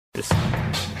justice.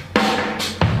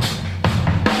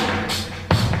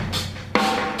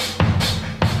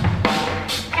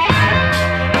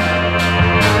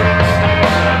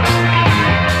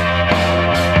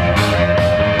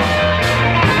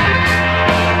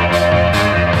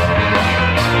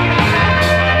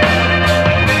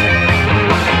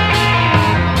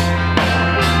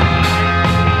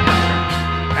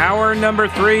 Number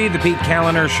 3, The Pete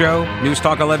Kaliner Show, News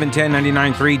Talk 1110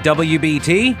 99.3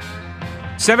 WBT,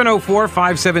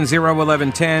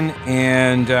 704-570-1110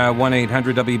 and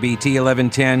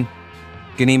 1-800-WBT-1110. You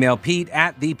can email Pete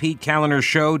at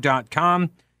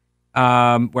thepetekalinershow.com,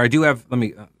 where I do have,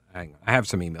 I have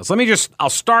some emails. I'll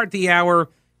start the hour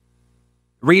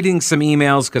reading some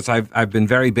emails because I've been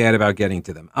very bad about getting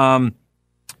to them.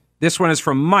 This one is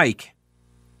from Mike,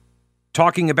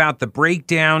 talking about the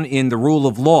breakdown in the rule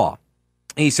of law.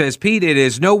 He says, Pete, it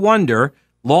is no wonder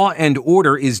law and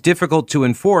order is difficult to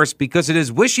enforce because it is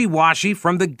wishy-washy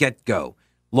from the get-go.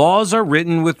 Laws are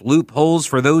written with loopholes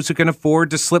for those who can afford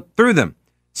to slip through them.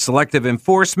 Selective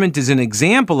enforcement is an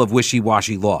example of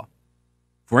wishy-washy law.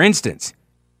 For instance,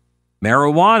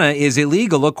 marijuana is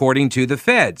illegal according to the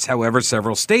feds. However,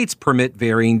 several states permit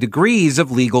varying degrees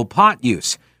of legal pot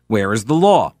use. Where is the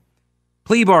law?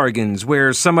 Plea bargains,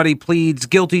 where somebody pleads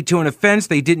guilty to an offense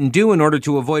they didn't do in order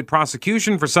to avoid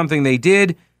prosecution for something they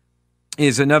did,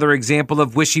 is another example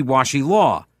of wishy-washy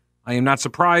law. I am not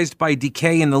surprised by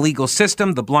decay in the legal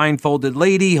system. The blindfolded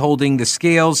lady holding the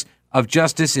scales of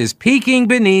justice is peeking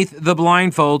beneath the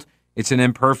blindfold. It's an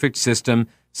imperfect system,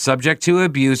 subject to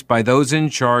abuse by those in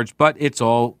charge, but it's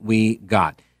all we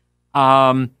got.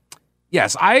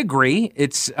 Yes, I agree.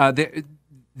 It's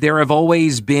there have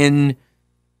always been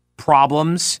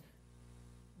problems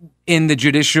in the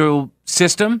judicial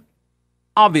system.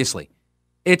 Obviously,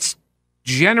 it's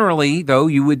generally, though,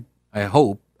 you would, I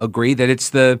hope, agree that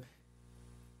it's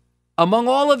among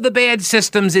all of the bad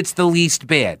systems, it's the least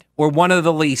bad, or one of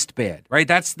the least bad, right?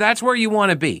 That's where you want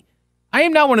to be. I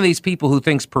am not one of these people who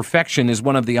thinks perfection is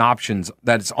one of the options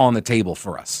that's on the table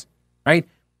for us, right?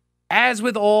 As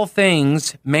with all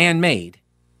things man-made,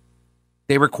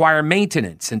 they require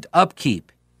maintenance and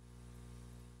upkeep,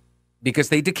 because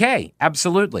they decay,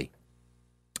 absolutely.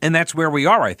 And that's where we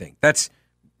are, I think.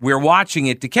 We're watching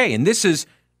it decay. And this is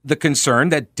the concern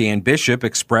that Dan Bishop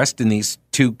expressed in these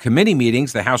two committee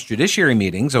meetings, the House Judiciary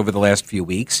meetings over the last few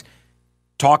weeks,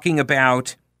 talking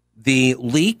about the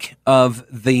leak of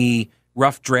the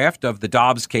rough draft of the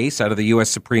Dobbs case out of the U.S.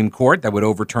 Supreme Court that would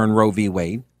overturn Roe v.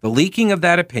 Wade, the leaking of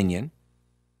that opinion,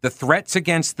 the threats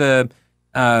against the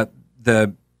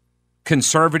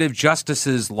conservative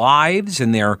justices' lives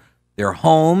and their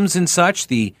homes and such,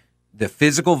 the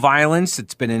physical violence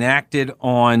that's been enacted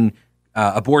on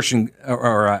abortion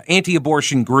or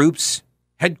anti-abortion groups,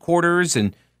 headquarters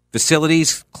and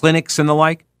facilities, clinics and the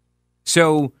like.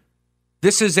 So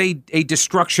this is a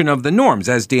destruction of the norms.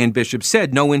 As Dan Bishop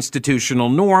said, no institutional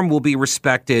norm will be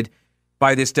respected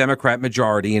by this Democrat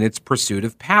majority in its pursuit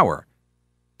of power.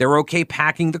 They're okay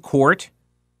packing the court,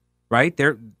 right?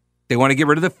 They want to get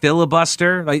rid of the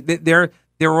filibuster. Like there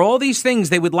are all these things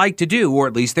they would like to do, or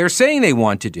at least they're saying they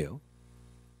want to do.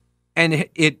 And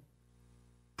it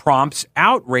prompts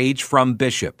outrage from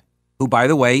Bishop, who, by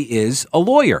the way, is a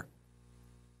lawyer.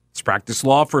 He's practiced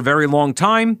law for a very long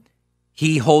time.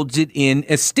 He holds it in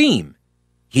esteem.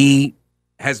 He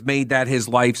has made that his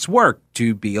life's work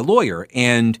to be a lawyer,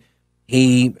 and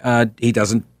he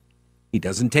doesn't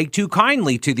take too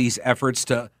kindly to these efforts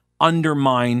to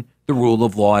undermine the rule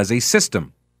of law as a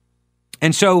system.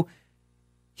 And so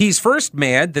he's first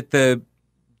mad that the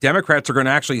Democrats are going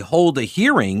to actually hold a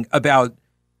hearing about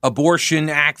abortion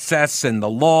access and the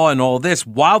law and all this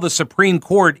while the Supreme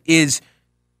Court is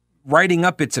writing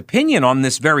up its opinion on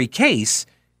this very case.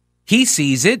 He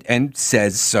sees it and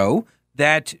says so,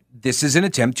 that this is an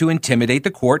attempt to intimidate the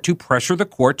court, to pressure the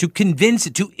court, to convince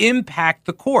it, to impact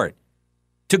the court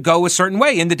to go a certain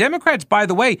way. And the Democrats, by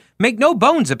the way, make no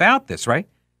bones about this, right?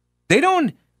 They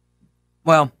don't,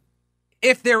 well,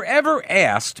 if they're ever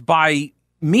asked by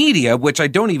media, which I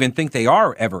don't even think they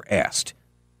are ever asked,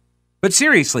 but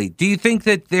seriously, do you think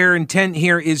that their intent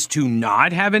here is to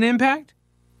not have an impact?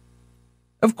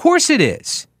 Of course it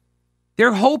is.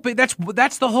 They're hoping,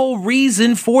 that's the whole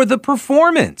reason for the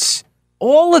performance.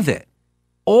 All of it.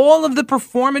 All of the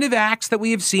performative acts that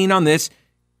we have seen on this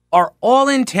are all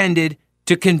intended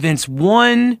to convince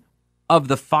one of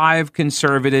the 5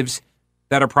 conservatives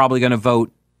that are probably going to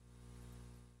vote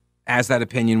as that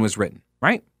opinion was written,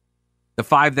 right? The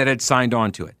 5 that had signed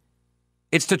on to it.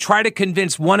 It's to try to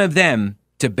convince one of them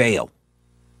to bail,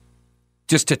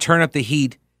 just to turn up the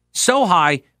heat so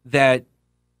high that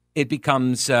it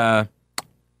becomes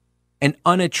an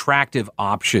unattractive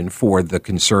option for the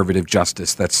conservative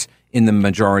justice that's in the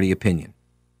majority opinion.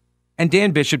 And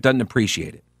Dan Bishop doesn't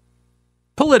appreciate it.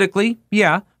 Politically,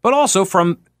 yeah, but also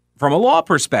from a law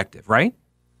perspective, right?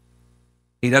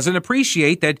 He doesn't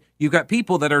appreciate that you've got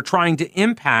people that are trying to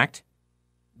impact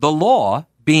the law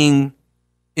being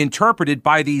interpreted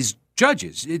by these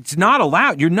judges. It's not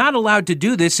allowed. You're not allowed to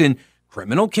do this in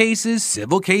criminal cases,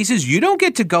 civil cases. You don't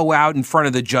get to go out in front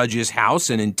of the judge's house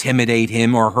and intimidate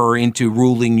him or her into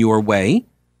ruling your way.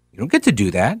 You don't get to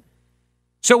do that.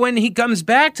 So when he comes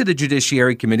back to the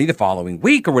Judiciary Committee the following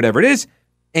week or whatever it is,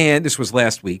 and this was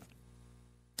last week,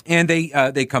 and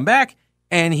they come back,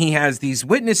 and he has these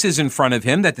witnesses in front of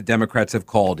him that the Democrats have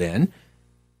called in.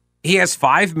 He has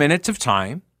 5 minutes of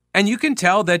time, and you can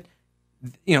tell that,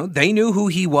 they knew who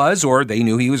he was, or they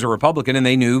knew he was a Republican, and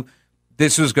they knew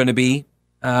this was going to be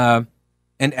an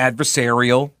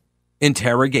adversarial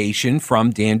interrogation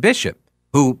from Dan Bishop,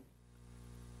 who,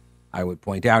 I would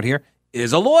point out here,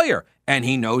 is a lawyer, and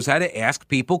he knows how to ask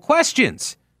people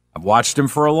questions. I've watched him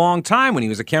for a long time when he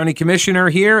was a county commissioner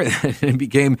here and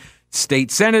became state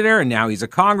senator, and now he's a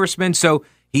congressman. So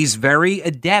he's very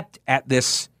adept at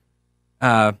this,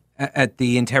 at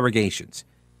the interrogations.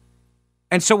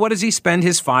 And so what does he spend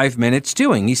his 5 minutes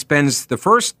doing? He spends the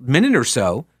first minute or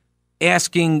so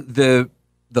asking the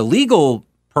legal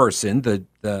person,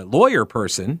 the lawyer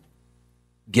person,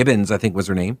 Gibbons, I think was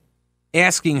her name,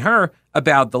 asking her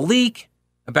about the leak,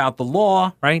 about the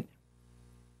law, right?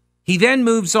 He then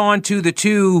moves on to the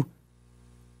two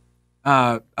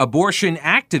abortion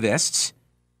activists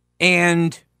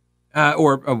and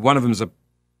or one of them's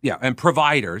and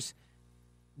providers.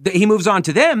 He moves on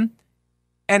to them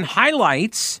and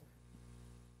highlights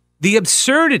the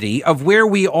absurdity of where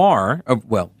we are,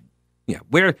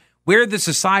 where the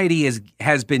society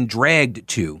has been dragged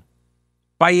to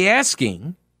by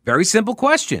asking very simple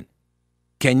question: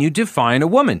 can you define a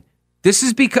woman? This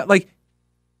is because,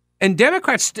 and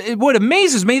Democrats, what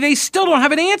amazes me, they still don't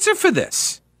have an answer for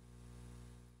this.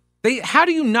 How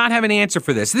do you not have an answer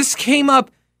for this? This came up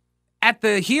at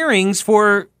the hearings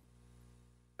for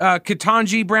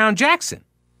Ketanji Brown Jackson,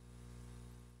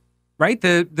 right?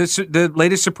 The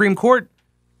latest Supreme Court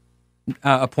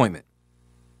appointment.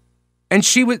 And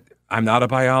she was, I'm not a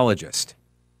biologist.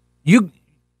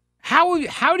 How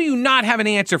do you not have an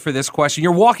answer for this question?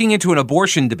 You're walking into an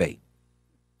abortion debate.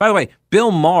 By the way,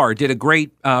 Bill Maher did a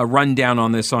great rundown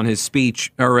on this on his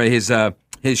speech or his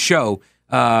show,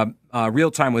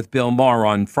 Real Time with Bill Maher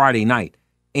on Friday night.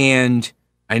 And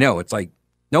I know it's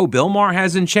no, Bill Maher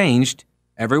hasn't changed.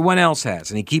 Everyone else has.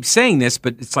 And he keeps saying this,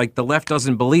 but it's like the left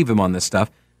doesn't believe him on this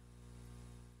stuff.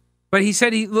 But he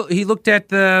said he looked at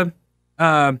the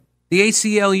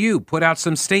ACLU put out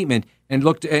some statement and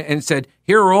looked and said,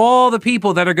 here are all the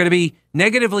people that are going to be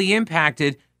negatively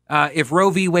impacted if Roe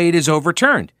v. Wade is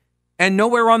overturned. And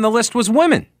nowhere on the list was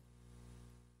women.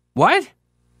 What?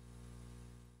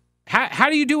 How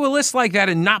do you do a list like that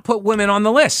and not put women on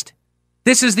the list?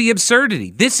 This is the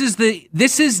absurdity. This is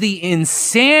the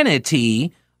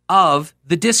insanity of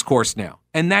the discourse now.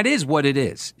 And that is what it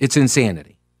is. It's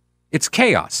insanity. It's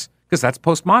chaos, because that's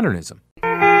postmodernism.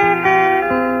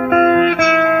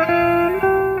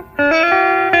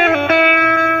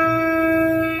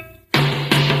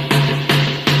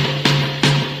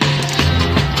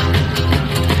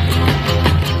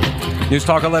 News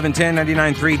Talk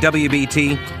 1110 99.3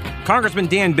 WBT. Congressman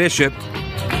Dan Bishop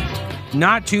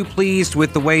not too pleased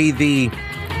with the way the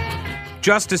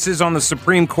justices on the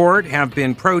Supreme Court have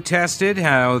been protested,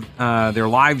 how their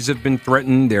lives have been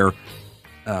threatened, their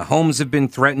homes have been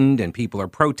threatened, and people are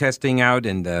protesting out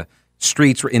in the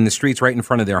streets right in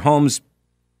front of their homes,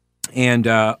 and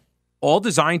all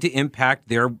designed to impact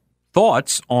their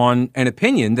thoughts on an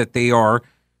opinion that they are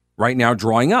right now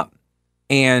drawing up.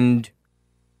 And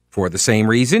for the same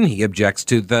reason, he objects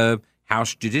to the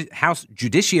House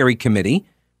Judiciary Committee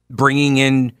bringing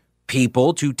in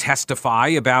people to testify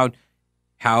about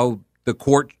how the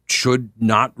court should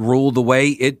not rule the way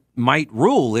it might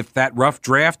rule if that rough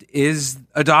draft is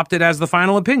adopted as the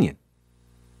final opinion.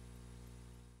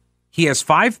 He has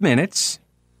 5 minutes.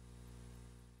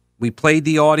 We played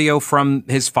the audio from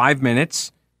his 5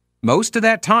 minutes. Most of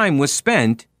that time was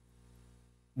spent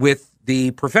with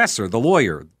the professor, the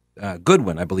lawyer,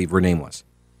 Goodwin, I believe her name was.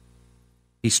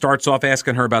 He starts off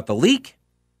asking her about the leak.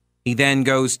 He then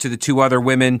goes to the two other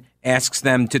women, asks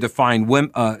them to define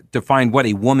what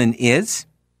a woman is.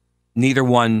 Neither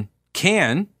one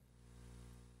can,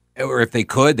 or if they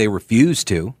could, they refuse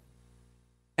to.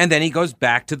 And then he goes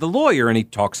back to the lawyer and he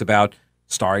talks about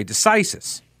stare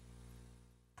decisis,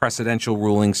 precedential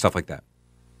ruling, stuff like that.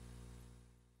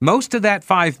 Most of that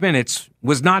 5 minutes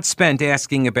was not spent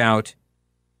asking about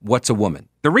what's a woman.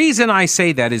 The reason I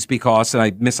say that is because, and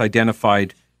I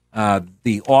misidentified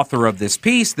the author of this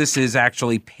piece. This is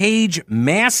actually Paige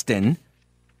Maston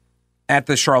at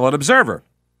the Charlotte Observer.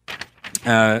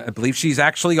 I believe she's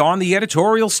actually on the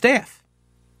editorial staff.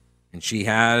 And she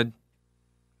had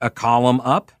a column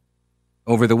up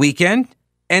over the weekend.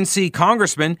 NC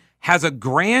Congressman has a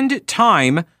grand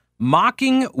time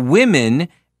mocking women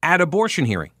at abortion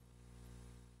hearing.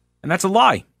 And that's a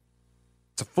lie.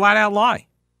 It's a flat out lie.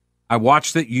 I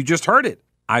watched it. You just heard it.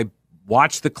 I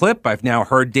watched the clip. I've now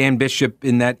heard Dan Bishop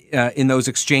in those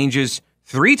exchanges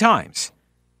 3 times.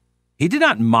 He did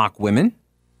not mock women.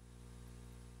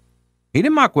 He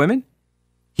didn't mock women.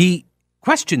 He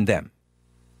questioned them.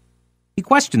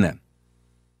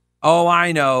 Oh,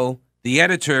 I know. The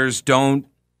editors don't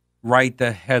write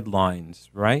the headlines,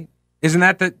 right? Isn't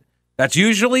that's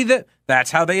usually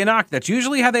that's how they that's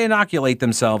usually how they inoculate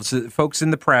themselves. Folks in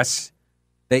the press,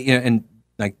 and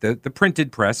like the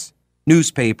printed press,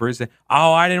 newspapers.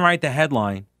 Oh, I didn't write the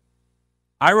headline.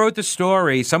 I wrote the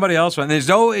story. Somebody else wrote.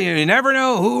 You never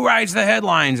know who writes the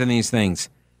headlines in these things.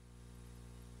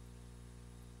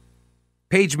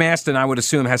 Paige Maston, I would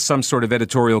assume, has some sort of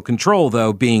editorial control,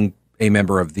 though, being a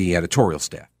member of the editorial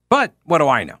staff. But what do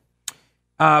I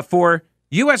know? For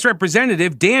U.S.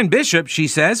 Representative Dan Bishop, she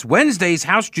says, Wednesday's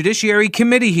House Judiciary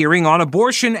Committee hearing on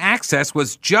abortion access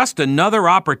was just another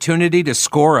opportunity to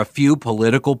score a few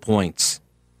political points.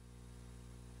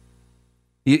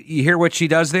 You hear what she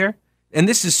does there? And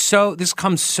this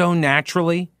comes so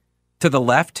naturally to the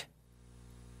left.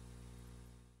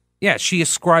 Yeah, she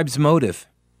ascribes motive.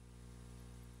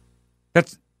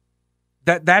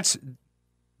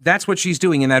 That's what she's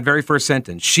doing in that very first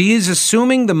sentence. She is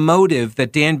assuming the motive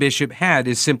that Dan Bishop had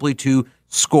is simply to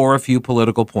score a few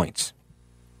political points.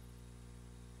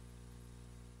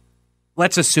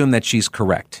 Let's assume that she's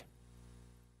correct.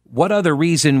 What other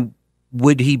reason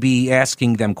would he be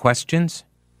asking them questions?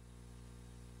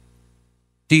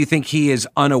 Do you think he is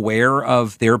unaware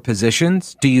of their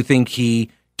positions? Do you think he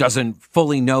doesn't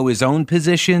fully know his own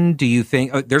position? Do you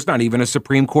think there's not even a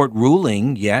Supreme Court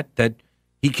ruling yet that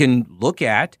he can look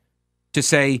at to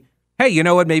say, hey, you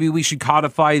know what, maybe we should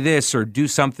codify this or do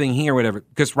something here, whatever.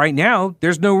 Because right now,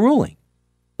 there's no ruling. A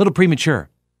little premature.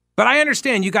 But I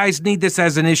understand you guys need this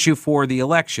as an issue for the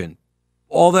election.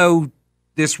 Although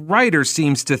this writer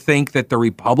seems to think that the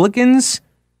Republicans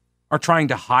are trying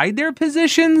to hide their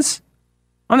positions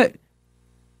on it.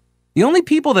 The only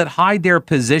people that hide their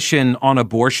position on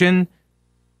abortion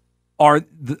are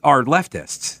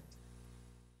leftists.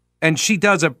 And she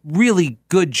does a really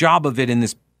good job of it in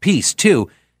this piece,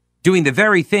 too, doing the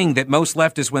very thing that most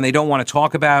leftists, when they don't want to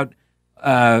talk about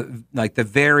like the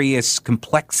various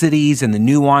complexities and the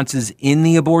nuances in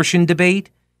the abortion debate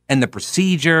and the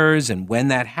procedures and when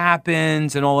that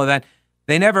happens and all of that,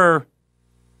 they never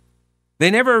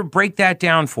break that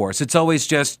down for us. It's always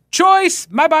just choice,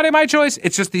 my body, my choice.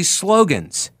 It's just these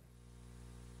slogans.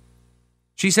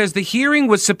 She says the hearing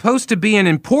was supposed to be an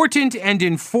important and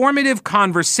informative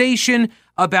conversation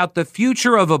about the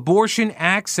future of abortion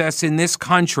access in this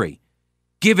country,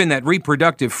 given that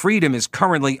reproductive freedom is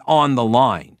currently on the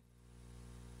line.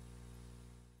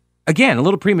 Again, a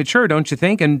little premature, don't you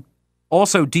think? And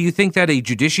also, do you think that a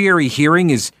judiciary hearing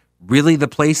is really the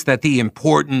place that the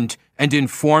important and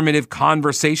informative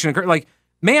conversation occurs? Like,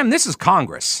 ma'am, this is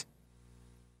Congress.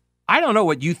 I don't know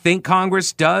what you think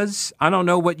Congress does. I don't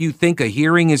know what you think a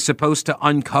hearing is supposed to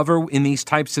uncover in these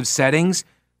types of settings.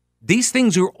 These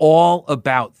things are all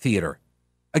about theater.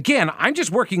 Again, I'm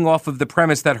just working off of the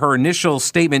premise that her initial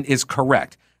statement is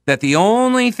correct, that the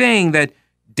only thing that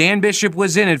Dan Bishop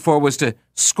was in it for was to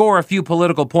score a few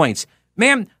political points.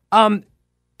 Ma'am,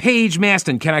 Paige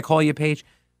Maston, can I call you Paige?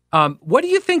 What do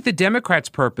you think the Democrats'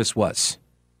 purpose was?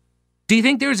 Do you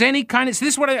think there's any kind of... So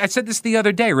this is what I said this the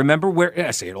other day. Remember where...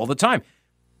 I say it all the time.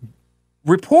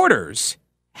 Reporters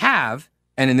have,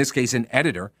 and in this case an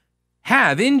editor,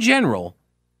 have in general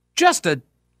just a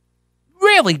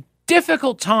really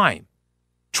difficult time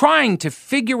trying to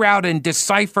figure out and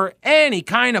decipher any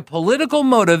kind of political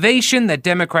motivation that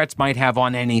Democrats might have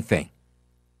on anything.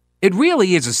 It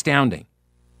really is astounding.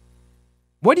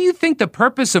 What do you think the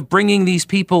purpose of bringing these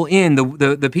people in,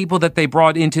 the people that they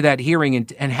brought into that hearing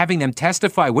and having them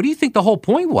testify, what do you think the whole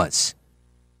point was?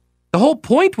 The whole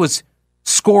point was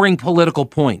scoring political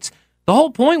points. The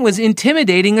whole point was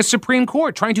intimidating a Supreme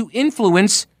Court, trying to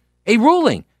influence a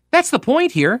ruling. That's the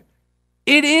point here.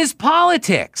 It is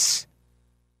politics.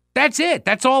 That's it.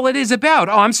 That's all it is about.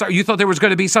 Oh, I'm sorry. You thought there was going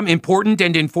to be some important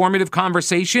and informative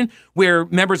conversation where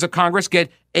members of Congress get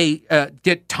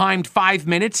timed 5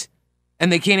 minutes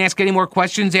And they can't ask any more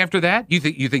questions after that? You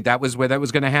think that was where that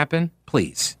was going to happen?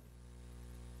 Please.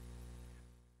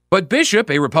 But Bishop,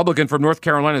 a Republican from North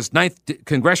Carolina's 9th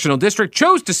Congressional District,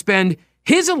 chose to spend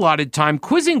his allotted time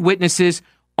quizzing witnesses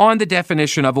on the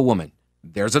definition of a woman.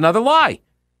 There's another lie.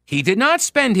 He did not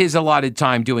spend his allotted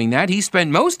time doing that. He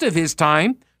spent most of his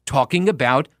time talking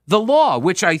about the law,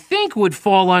 which I think would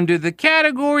fall under the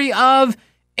category of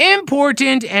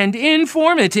important and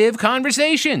informative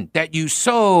conversation that you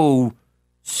so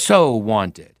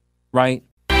wanted, right?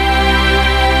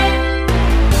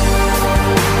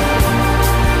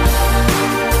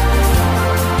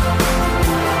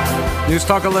 News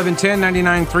Talk 1110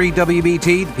 99.3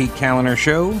 WBT, The Pete Kaliner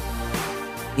Show.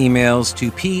 Emails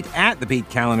to Pete at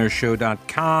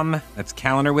thePeteKalinerShow.com. That's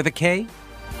Kaliner with a K.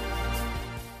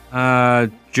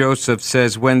 Joseph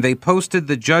says, when they posted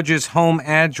the judges' home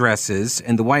addresses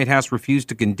and the White House refused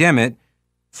to condemn it,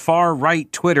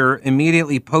 far-right Twitter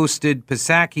immediately posted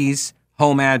Psaki's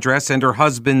home address and her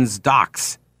husband's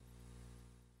docs.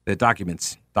 The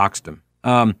documents doxed him.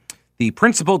 The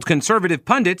principled conservative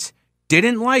pundits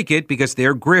didn't like it because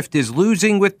their grift is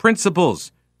losing with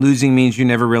principles. Losing means you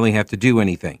never really have to do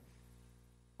anything.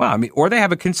 Well, I mean, or they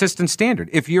have a consistent standard.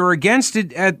 If you're against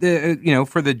it at the,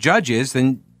 for the judges,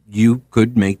 then you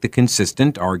could make the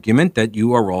consistent argument that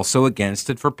you are also against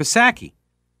it for Psaki.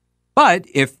 But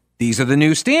if these are the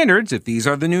new standards, if these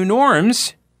are the new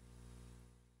norms,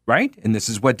 right? And this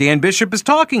is what Dan Bishop is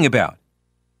talking about.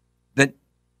 That,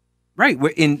 right,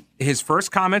 in his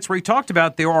first comments where he talked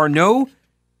about there are no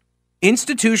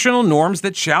institutional norms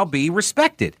that shall be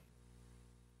respected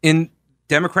in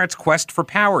Democrats' quest for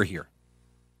power here.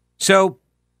 So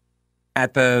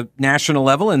at the national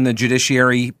level in the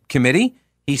Judiciary Committee,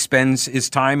 he spends his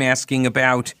time asking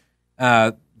about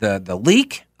the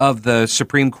leak of the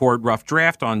Supreme Court rough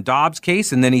draft on Dobbs'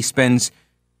 case, and then he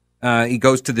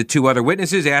goes to the two other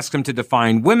witnesses, asks them to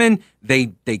define women. They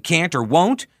can't or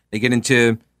won't. They get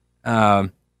into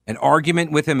an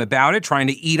argument with him about it, trying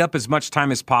to eat up as much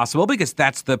time as possible, because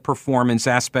that's the performance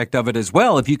aspect of it as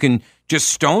well. If you can just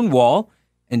stonewall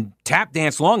and tap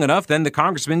dance long enough, then the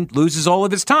congressman loses all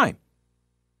of his time.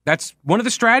 That's one of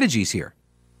the strategies here.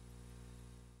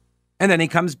 And then he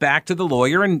comes back to the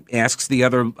lawyer and asks the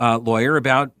other lawyer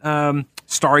about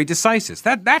stare decisis.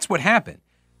 That's what happened.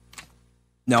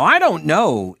 Now, I don't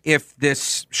know if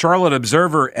this Charlotte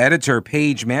Observer editor,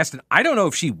 Paige Maston, I don't know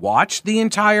if she watched the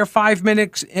entire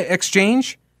 5-minute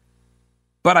exchange,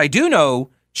 but I do know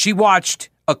she watched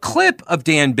a clip of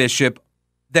Dan Bishop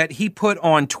that he put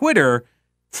on Twitter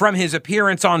from his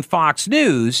appearance on Fox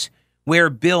News, where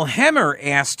Bill Hemmer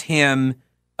asked him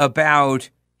about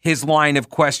his line of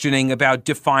questioning about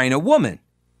define a woman.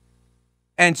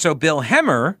 And so Bill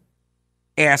Hemmer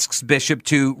asks Bishop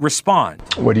to respond.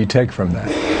 What do you take from that?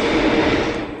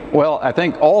 Well, I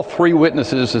think all three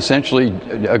witnesses essentially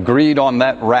agreed on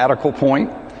that radical point.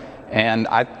 And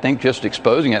I think just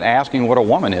exposing it, asking what a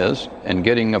woman is, and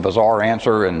getting a bizarre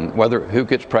answer and who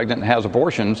gets pregnant and has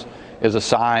abortions is a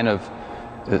sign of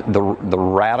the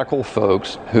radical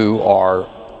folks who are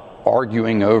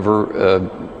arguing over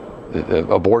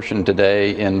abortion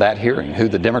today in that hearing, who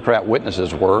the Democrat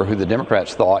witnesses were, who the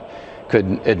Democrats thought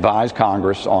could advise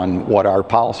Congress on what our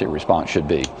policy response should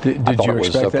be. I thought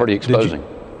it was pretty exposing.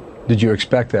 Did you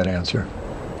expect that answer?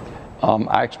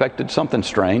 I expected something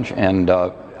strange, and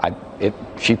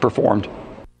she performed.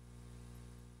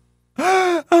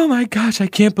 Oh my gosh, I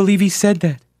can't believe he said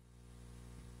that.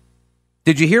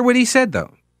 Did you hear what he said,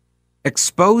 though?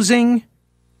 Exposing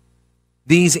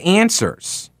these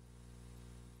answers,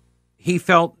 he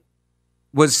felt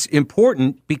was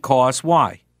important because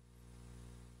why?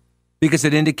 Because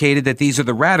it indicated that these are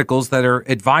the radicals that are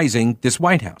advising this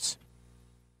White House.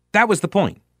 That was the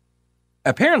point.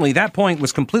 Apparently, that point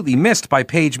was completely missed by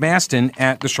Paige Maston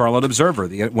at the Charlotte Observer,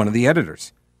 one of the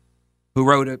editors, who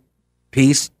wrote a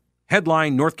piece,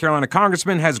 headline, North Carolina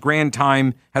congressman has a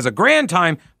grand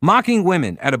time mocking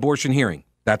women at abortion hearing.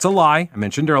 That's a lie. I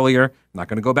mentioned earlier. I'm not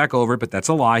going to go back over it, but that's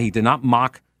a lie. He did not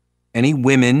mock any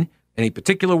women, any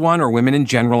particular one, or women in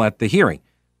general at the hearing.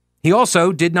 He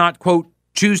also did not, quote,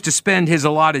 choose to spend his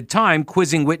allotted time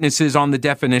quizzing witnesses on the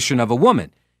definition of a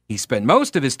woman. He spent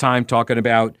most of his time talking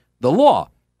about the law.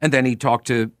 And then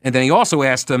he also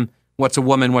asked them, what's a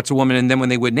woman? And then when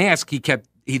they wouldn't ask,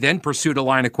 he then pursued a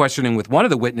line of questioning with one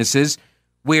of the witnesses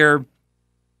where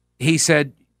he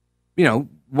said,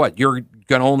 what, you're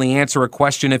going to only answer a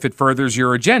question if it furthers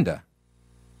your agenda.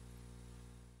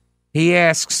 He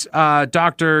asks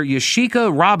Dr.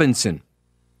 Yashika Robinson,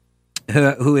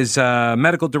 who is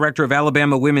medical director of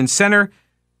Alabama Women's Center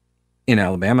in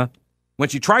Alabama, When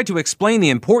she tried to explain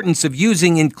the importance of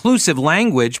using inclusive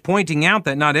language, pointing out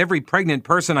that not every pregnant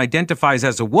person identifies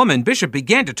as a woman, Bishop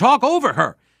began to talk over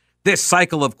her. This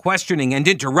cycle of questioning and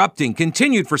interrupting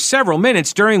continued for several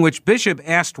minutes, during which Bishop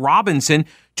asked Robinson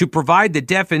to provide the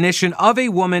definition of a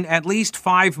woman at least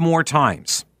 5 more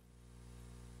times.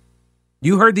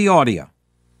 You heard the audio.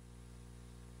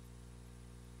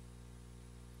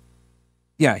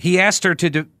 Yeah, he asked her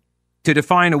to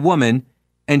define a woman,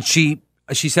 and she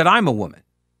said, "I'm a woman."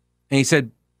 And he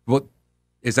said, "Well,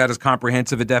 is that as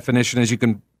comprehensive a definition as you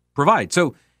can provide?"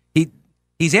 So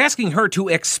he's asking her to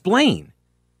explain.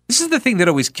 This is the thing that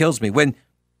always kills me, when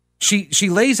she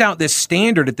lays out this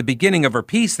standard at the beginning of her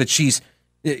piece that she's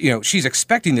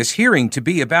expecting this hearing to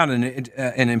be about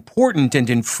an important and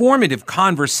informative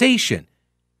conversation.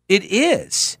 It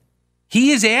is.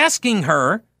 He is asking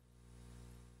her,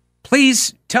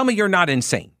 please tell me you're not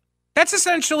insane. That's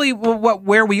essentially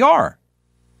where we are.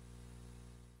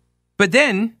 But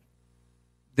then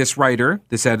this writer,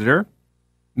 this editor,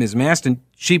 Ms. Maston,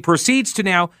 she proceeds to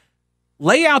now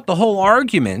lay out the whole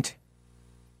argument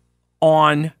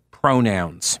on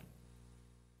pronouns.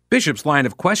 Bishop's line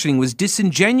of questioning was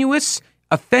disingenuous,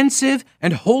 offensive,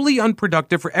 and wholly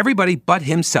unproductive for everybody but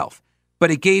himself.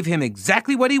 But it gave him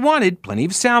exactly what he wanted, plenty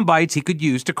of sound bites he could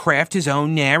use to craft his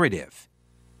own narrative.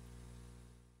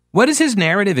 What is his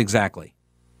narrative exactly?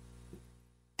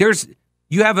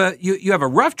 You have a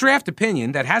rough draft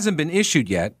opinion that hasn't been issued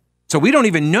yet, so we don't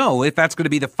even know if that's going to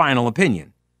be the final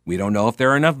opinion. We don't know if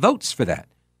there are enough votes for that.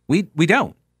 We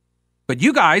don't. But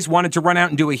you guys wanted to run out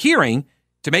and do a hearing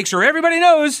to make sure everybody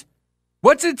knows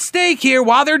what's at stake here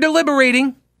while they're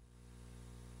deliberating.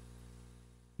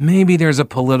 Maybe there's a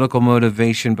political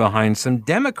motivation behind some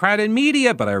Democrat and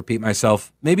media, but I repeat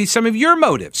myself, maybe some of your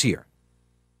motives here.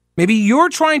 Maybe you're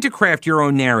trying to craft your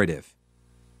own narrative.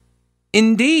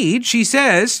 Indeed, she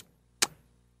says,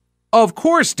 of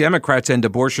course, Democrats and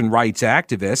abortion rights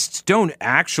activists don't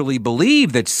actually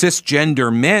believe that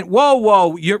cisgender men...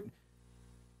 Whoa,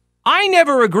 I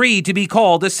never agreed to be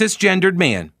called a cisgendered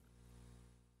man.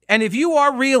 And if you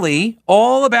are really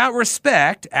all about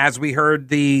respect, as we heard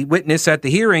the witness at the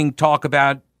hearing talk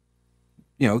about,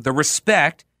 the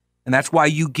respect, and that's why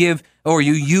you give or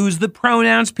you use the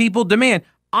pronouns people demand.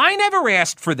 I never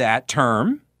asked for that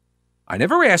term. I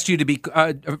never asked you to be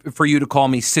for you to call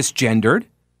me cisgendered.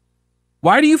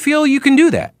 Why do you feel you can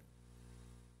do that?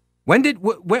 When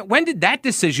did that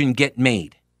decision get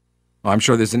made? Well, I'm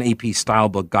sure there's an AP style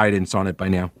book guidance on it by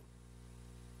now.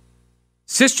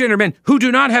 Cisgender men who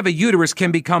do not have a uterus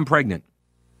can become pregnant.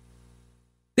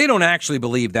 They don't actually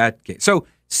believe that. So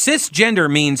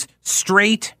cisgender means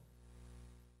straight,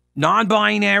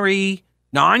 non-binary,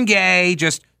 non-gay,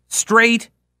 just straight,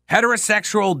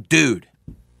 heterosexual dude.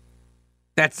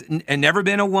 That's and never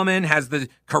been a woman, has the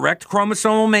correct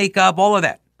chromosomal makeup, all of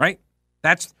that, right?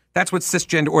 That's what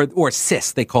cisgender or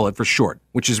cis they call it for short,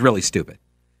 which is really stupid.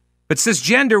 But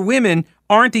cisgender women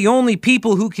aren't the only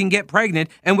people who can get pregnant,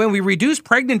 and when we reduce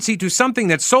pregnancy to something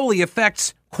that solely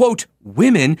affects, quote,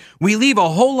 women, we leave a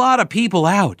whole lot of people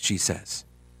out, she says.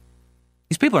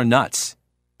 These people are nuts.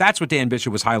 That's what Dan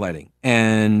Bishop was highlighting.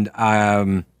 And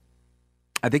I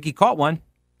think he caught one.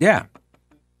 Yeah,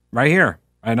 right here,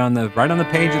 right on the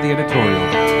page of the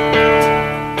editorial.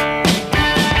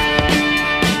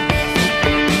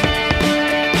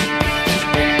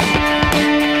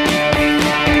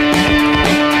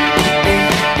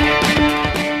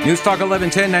 News Talk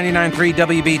 1110 99.3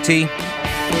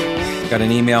 WBT. Got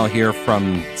an email here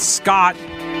from Scott.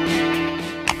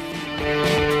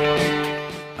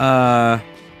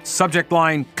 Subject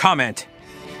line comment.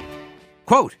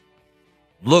 Quote,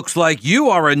 looks like you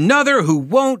are another who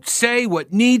won't say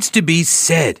what needs to be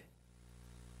said.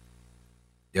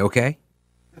 You okay?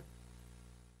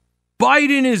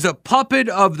 Biden is a puppet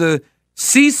of the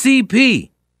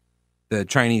CCP, the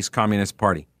Chinese Communist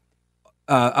Party.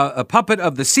 A puppet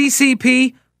of the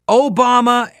CCP,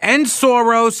 Obama, and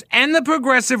Soros, and the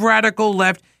progressive radical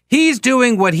left. He's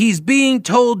doing what he's being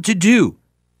told to do.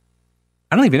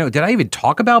 I don't even know. Did I even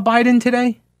talk about Biden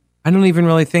today? I don't even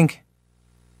really think.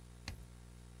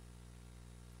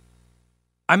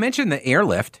 I mentioned the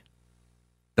airlift,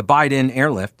 the Biden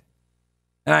airlift.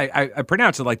 And I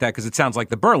pronounce it like that because it sounds like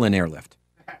the Berlin airlift,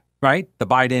 right? The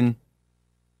Biden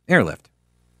airlift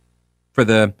for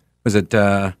the,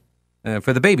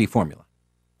 for the baby formula,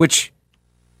 which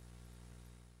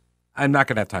I'm not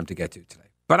going to have time to get to today.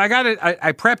 But I got it.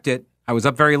 I prepped it. I was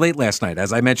up very late last night.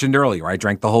 As I mentioned earlier, I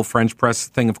drank the whole French press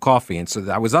thing of coffee. And so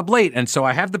I was up late. And so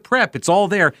I have the prep. It's all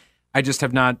there. I just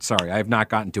have not, I have not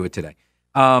gotten to it today.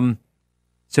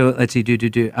 So let's see.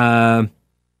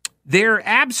 Their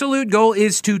absolute goal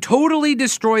is to totally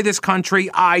destroy this country.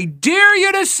 I dare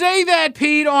you to say that,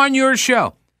 Pete, on your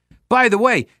show. By the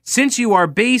way, since you are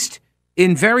based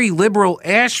in very liberal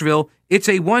Asheville, it's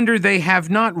a wonder they have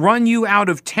not run you out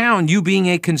of town, you being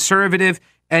a conservative,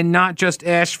 and not just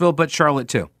Asheville, but Charlotte,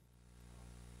 too.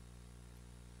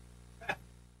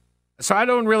 So I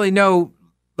don't really know,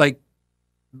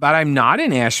 but I'm not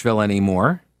in Asheville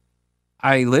anymore.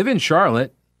 I live in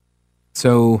Charlotte,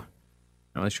 so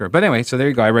not really sure. But anyway, so there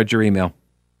you go. I read your email.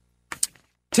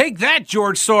 Take that,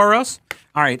 George Soros.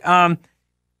 All right,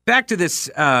 back to this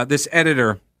this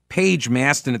editor, Paige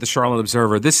Maston at the Charlotte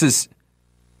Observer.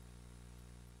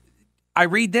 I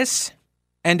read this,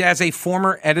 and as a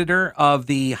former editor of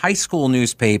the high school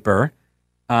newspaper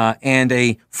and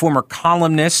a former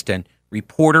columnist and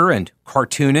reporter and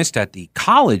cartoonist at the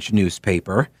college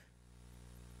newspaper,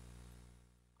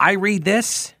 I read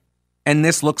this, and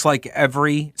this looks like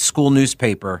every school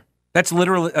newspaper. That's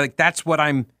literally, that's what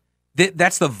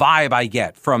that's the vibe I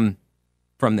get from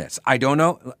this. I don't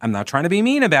know. I'm not trying to be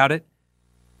mean about it.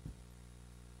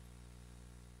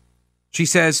 She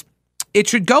says, it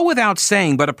should go without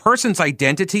saying, but a person's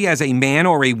identity as a man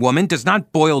or a woman does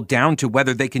not boil down to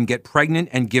whether they can get pregnant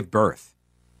and give birth.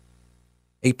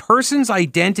 A person's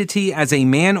identity as a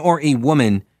man or a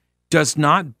woman does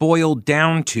not boil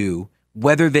down to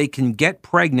whether they can get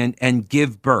pregnant and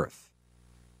give birth.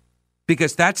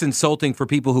 Because that's insulting for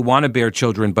people who want to bear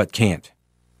children but can't.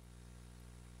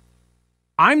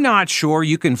 I'm not sure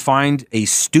you can find a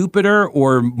stupider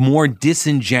or more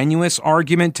disingenuous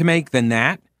argument to make than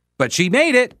that, but she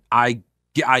made it. I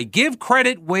give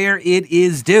credit where it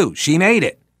is due. She made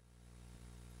it.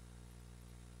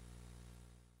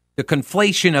 The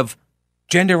conflation of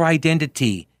gender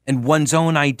identity and one's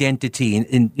own identity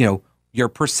and your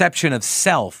perception of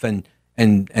self and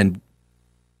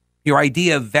your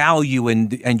idea of value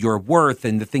and your worth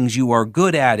and the things you are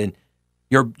good at and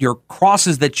your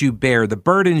crosses that you bear, the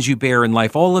burdens you bear in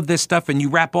life, all of this stuff, and you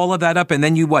wrap all of that up, and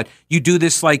then you do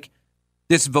this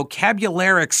this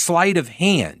vocabularic sleight of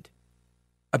hand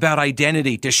about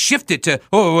identity to shift it to,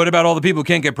 oh, what about all the people who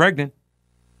can't get pregnant?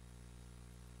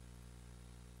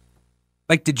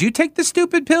 Did you take the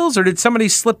stupid pills or did somebody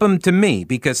slip them to me?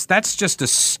 Because that's just a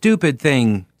stupid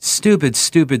thing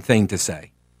to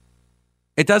say.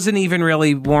 It doesn't even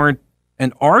really warrant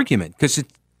an argument because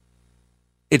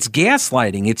it's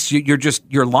gaslighting.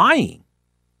 You're lying.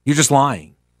 You're just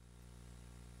lying.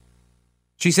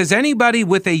 She says anybody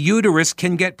with a uterus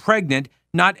can get pregnant.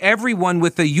 Not everyone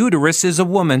with a uterus is a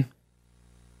woman.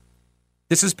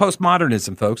 This is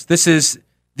postmodernism, folks. This is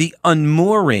the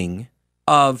unmooring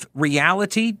of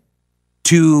reality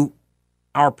to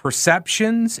our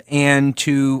perceptions and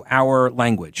to our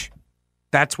language.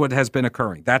 That's what has been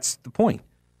occurring. That's the point.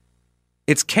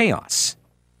 It's chaos.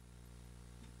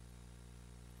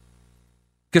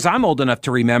 Because I'm old enough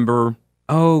to remember,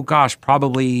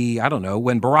 probably, I don't know,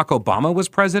 when Barack Obama was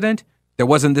president, there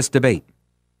wasn't this debate.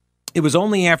 It was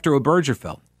only after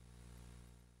Obergefell.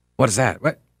 What is that?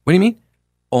 What do you mean?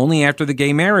 Only after the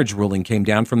gay marriage ruling came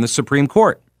down from the Supreme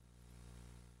Court.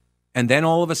 And then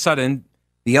all of a sudden,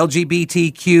 the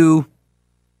LGBTQ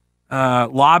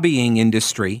lobbying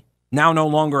industry now no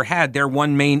longer had their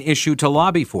one main issue to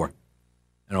lobby for.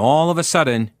 And all of a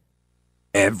sudden,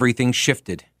 everything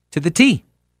shifted to the T.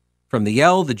 From the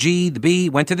L, the G, the B,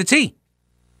 went to the T.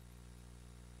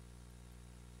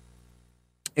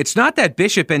 It's not that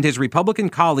Bishop and his Republican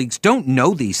colleagues don't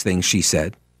know these things, she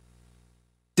said.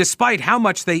 Despite how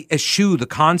much they eschew the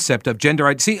concept of gender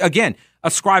identity. See, again,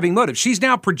 ascribing motive. She's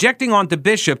now projecting onto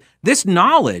Bishop this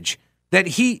knowledge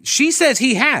that she says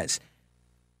he has.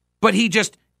 But he's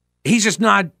just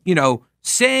not,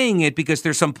 saying it because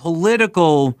there's some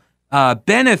political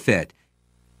benefit.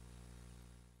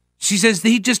 She says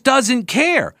he just doesn't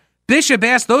care. Bishop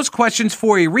asked those questions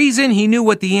for a reason. He knew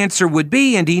what the answer would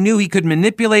be, and he knew he could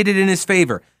manipulate it in his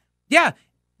favor. Yeah,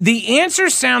 the answer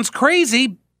sounds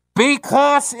crazy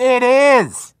because it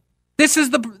is. This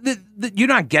is you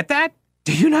not get that?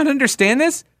 Do you not understand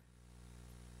this?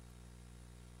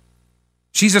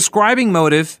 She's ascribing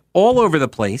motive all over the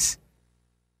place.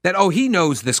 That, he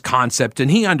knows this concept and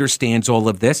he understands all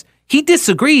of this. He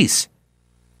disagrees.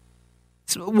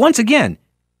 So once again,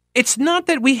 it's not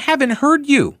that we haven't heard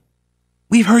you.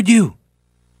 We've heard you.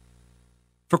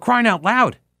 For crying out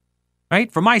loud,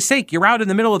 right? For my sake, you're out in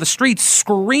the middle of the street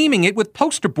screaming it with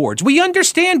poster boards. We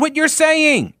understand what you're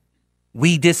saying.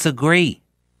 We disagree.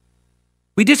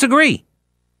 We disagree.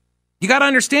 You got to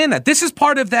understand that. This is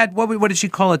part of that, what did she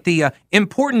call it? The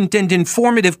important and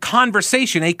informative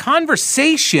conversation. A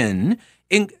conversation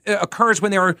occurs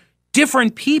when there are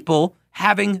different people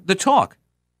having the talk,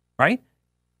 right?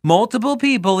 Multiple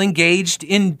people engaged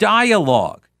in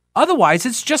dialogue. Otherwise,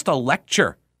 it's just a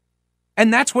lecture.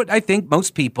 And that's what I think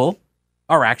most people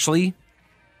are actually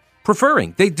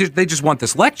preferring. They just want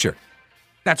this lecture.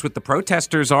 That's what the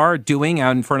protesters are doing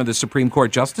out in front of the Supreme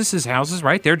Court justices' houses,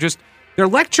 right? They're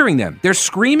lecturing them. They're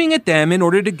screaming at them in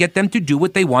order to get them to do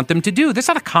what they want them to do. That's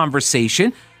not a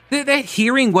conversation. That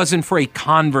hearing wasn't for a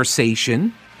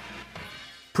conversation.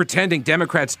 Pretending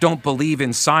Democrats don't believe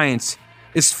in science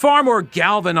is far more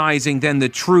galvanizing than the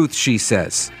truth, she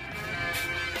says.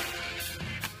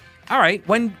 All right,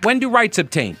 when do rights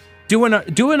obtain? Do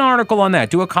an article on that.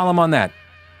 Do a column on that.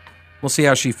 We'll see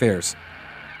how she fares.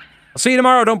 I'll see you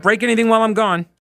tomorrow. Don't break anything while I'm gone.